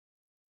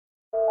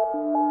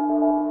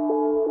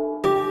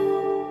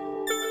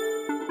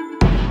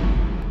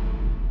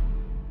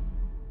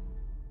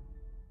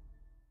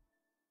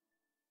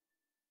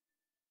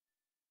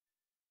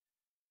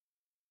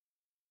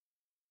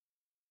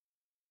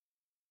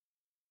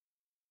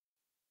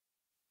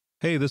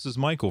Hey, this is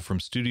Michael from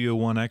Studio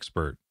One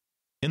Expert.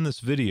 In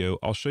this video,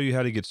 I'll show you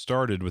how to get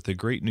started with a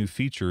great new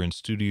feature in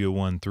Studio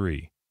One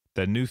 3.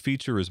 That new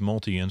feature is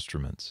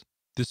multi-instruments.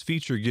 This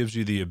feature gives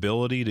you the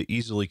ability to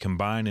easily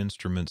combine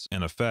instruments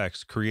and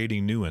effects,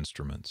 creating new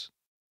instruments.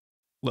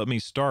 Let me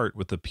start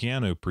with the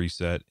piano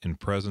preset in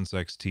PreSonus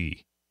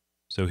XT.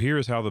 So here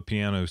is how the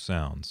piano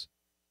sounds.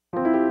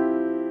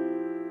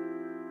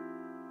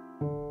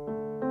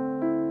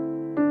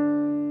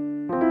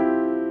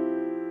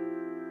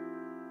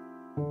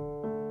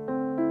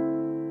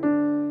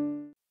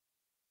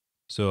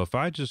 So if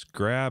I just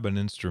grab an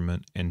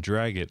instrument and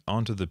drag it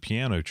onto the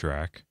piano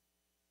track,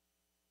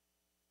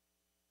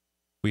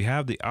 we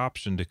have the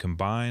option to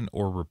combine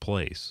or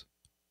replace.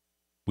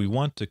 We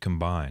want to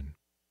combine.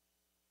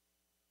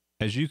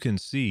 As you can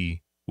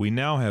see, we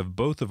now have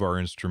both of our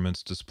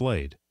instruments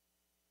displayed.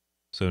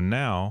 So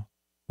now,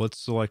 let's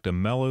select a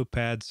mellow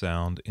pad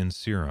sound in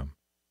Serum.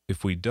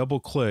 If we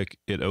double-click,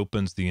 it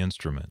opens the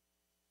instrument.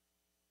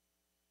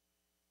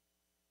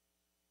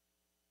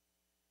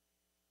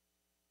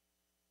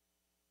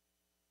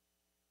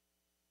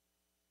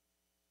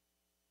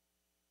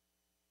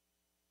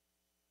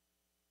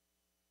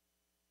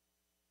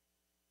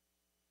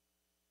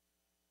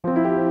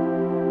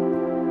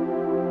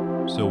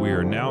 So we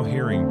are now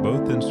hearing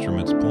both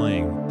instruments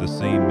playing the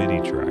same MIDI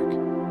track.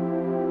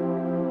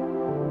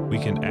 We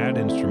can add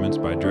instruments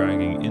by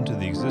dragging into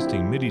the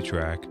existing MIDI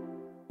track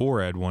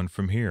or add one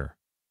from here.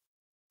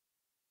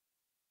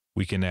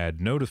 We can add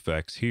note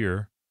effects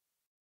here.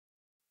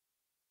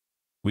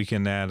 We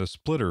can add a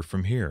splitter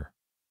from here.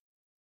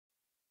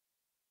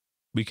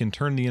 We can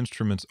turn the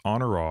instruments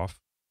on or off,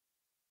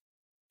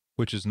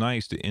 which is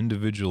nice to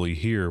individually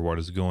hear what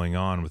is going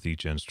on with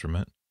each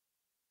instrument.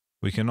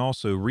 We can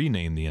also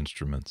rename the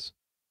instruments.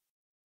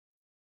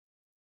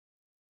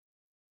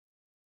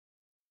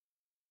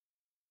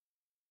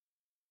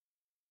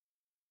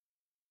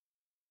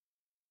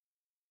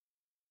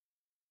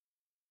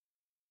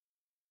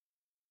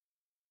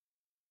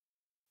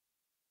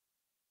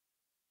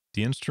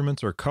 The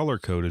instruments are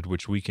color-coded,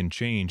 which we can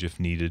change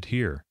if needed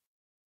here.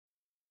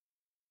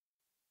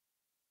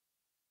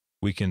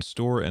 We can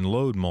store and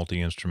load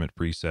multi-instrument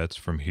presets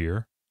from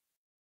here.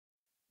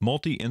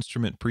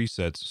 Multi-instrument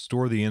presets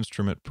store the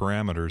instrument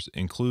parameters,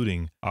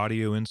 including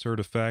audio insert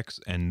effects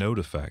and note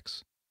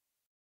effects.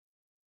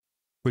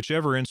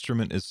 Whichever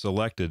instrument is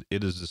selected,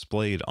 it is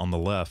displayed on the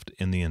left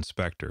in the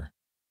inspector.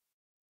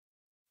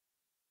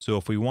 So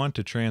if we want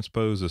to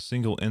transpose a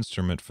single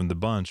instrument from the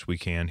bunch, we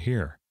can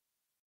here.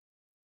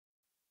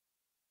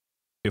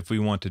 If we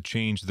want to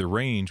change the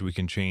range, we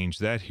can change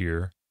that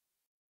here.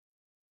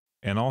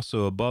 And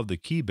also above the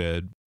key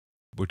bed,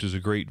 which is a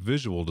great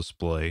visual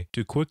display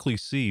to quickly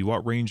see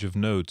what range of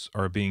notes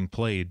are being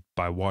played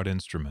by what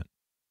instrument.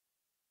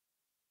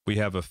 We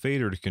have a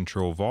fader to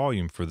control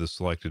volume for the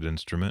selected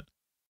instrument,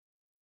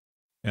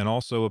 and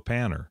also a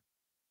panner.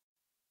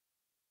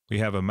 We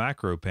have a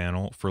macro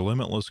panel for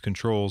limitless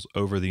controls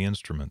over the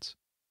instruments.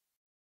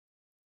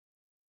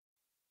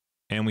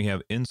 And we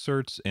have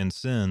inserts and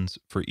sends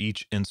for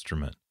each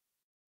instrument.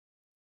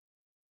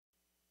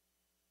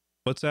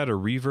 Let's add a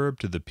reverb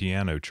to the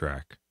piano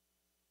track.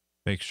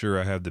 Make sure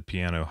I have the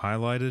piano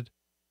highlighted.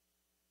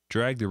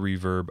 Drag the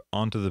reverb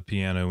onto the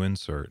piano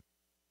insert.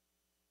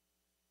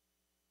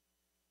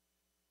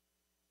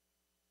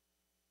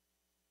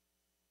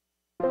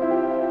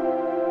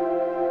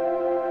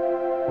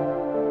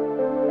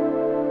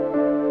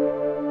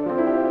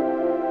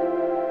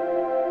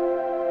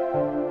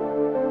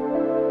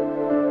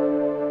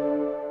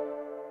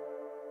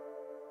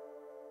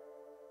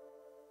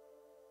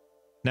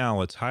 Now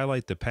let's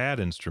highlight the pad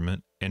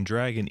instrument and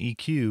drag an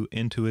EQ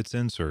into its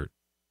insert.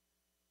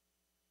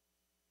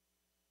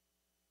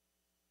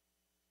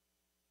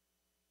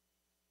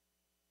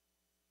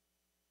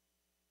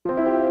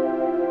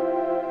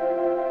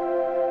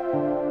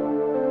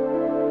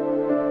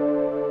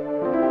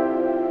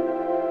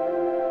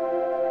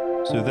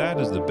 So that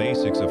is the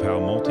basics of how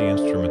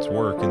multi-instruments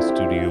work in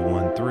Studio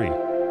One 3.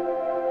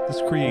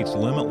 This creates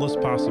limitless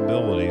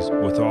possibilities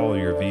with all of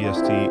your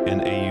VST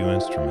and AU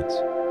instruments.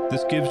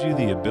 This gives you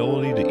the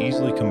ability to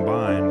easily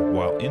combine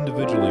while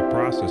individually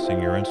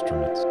processing your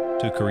instruments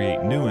to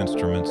create new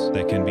instruments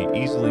that can be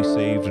easily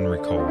saved and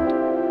recalled.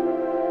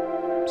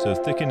 So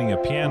thickening a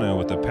piano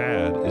with a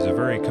pad is a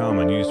very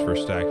common use for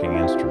stacking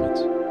instruments.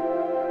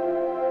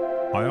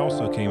 I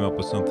also came up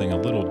with something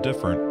a little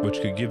different which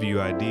could give you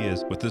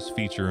ideas with this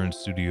feature in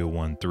Studio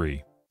One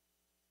 3.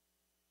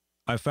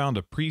 I found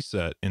a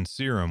preset in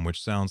Serum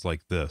which sounds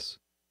like this.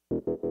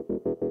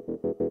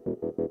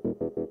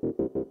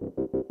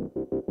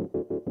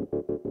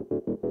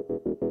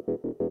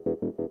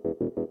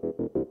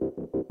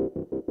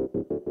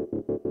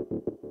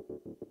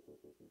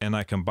 And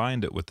I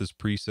combined it with this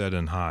preset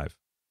in Hive.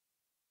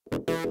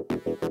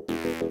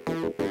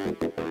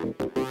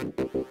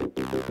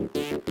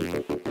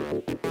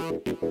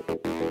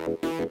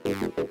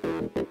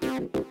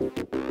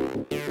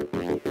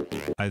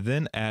 I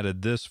then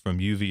added this from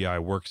UVI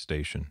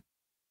Workstation.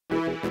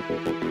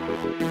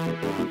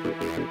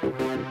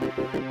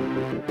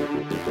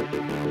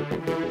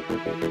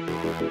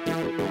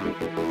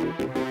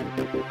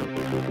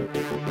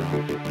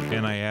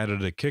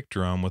 added a kick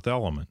drum with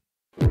element.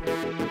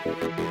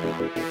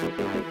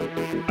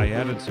 I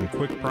added some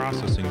quick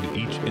processing to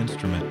each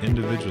instrument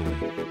individually.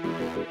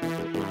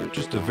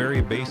 Just a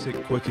very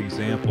basic, quick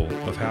example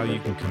of how you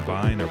can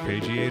combine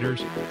arpeggiators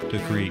to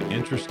create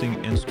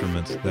interesting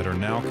instruments that are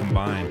now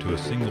combined to a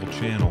single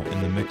channel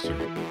in the mixer.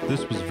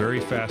 This was very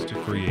fast to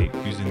create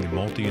using the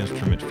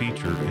multi-instrument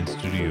feature in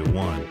Studio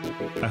One.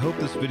 I hope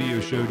this video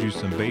showed you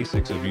some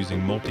basics of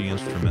using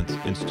multi-instruments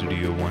in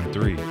Studio One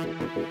 3.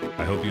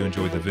 I hope you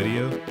enjoyed the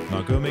video.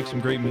 Now go make some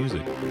great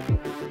music.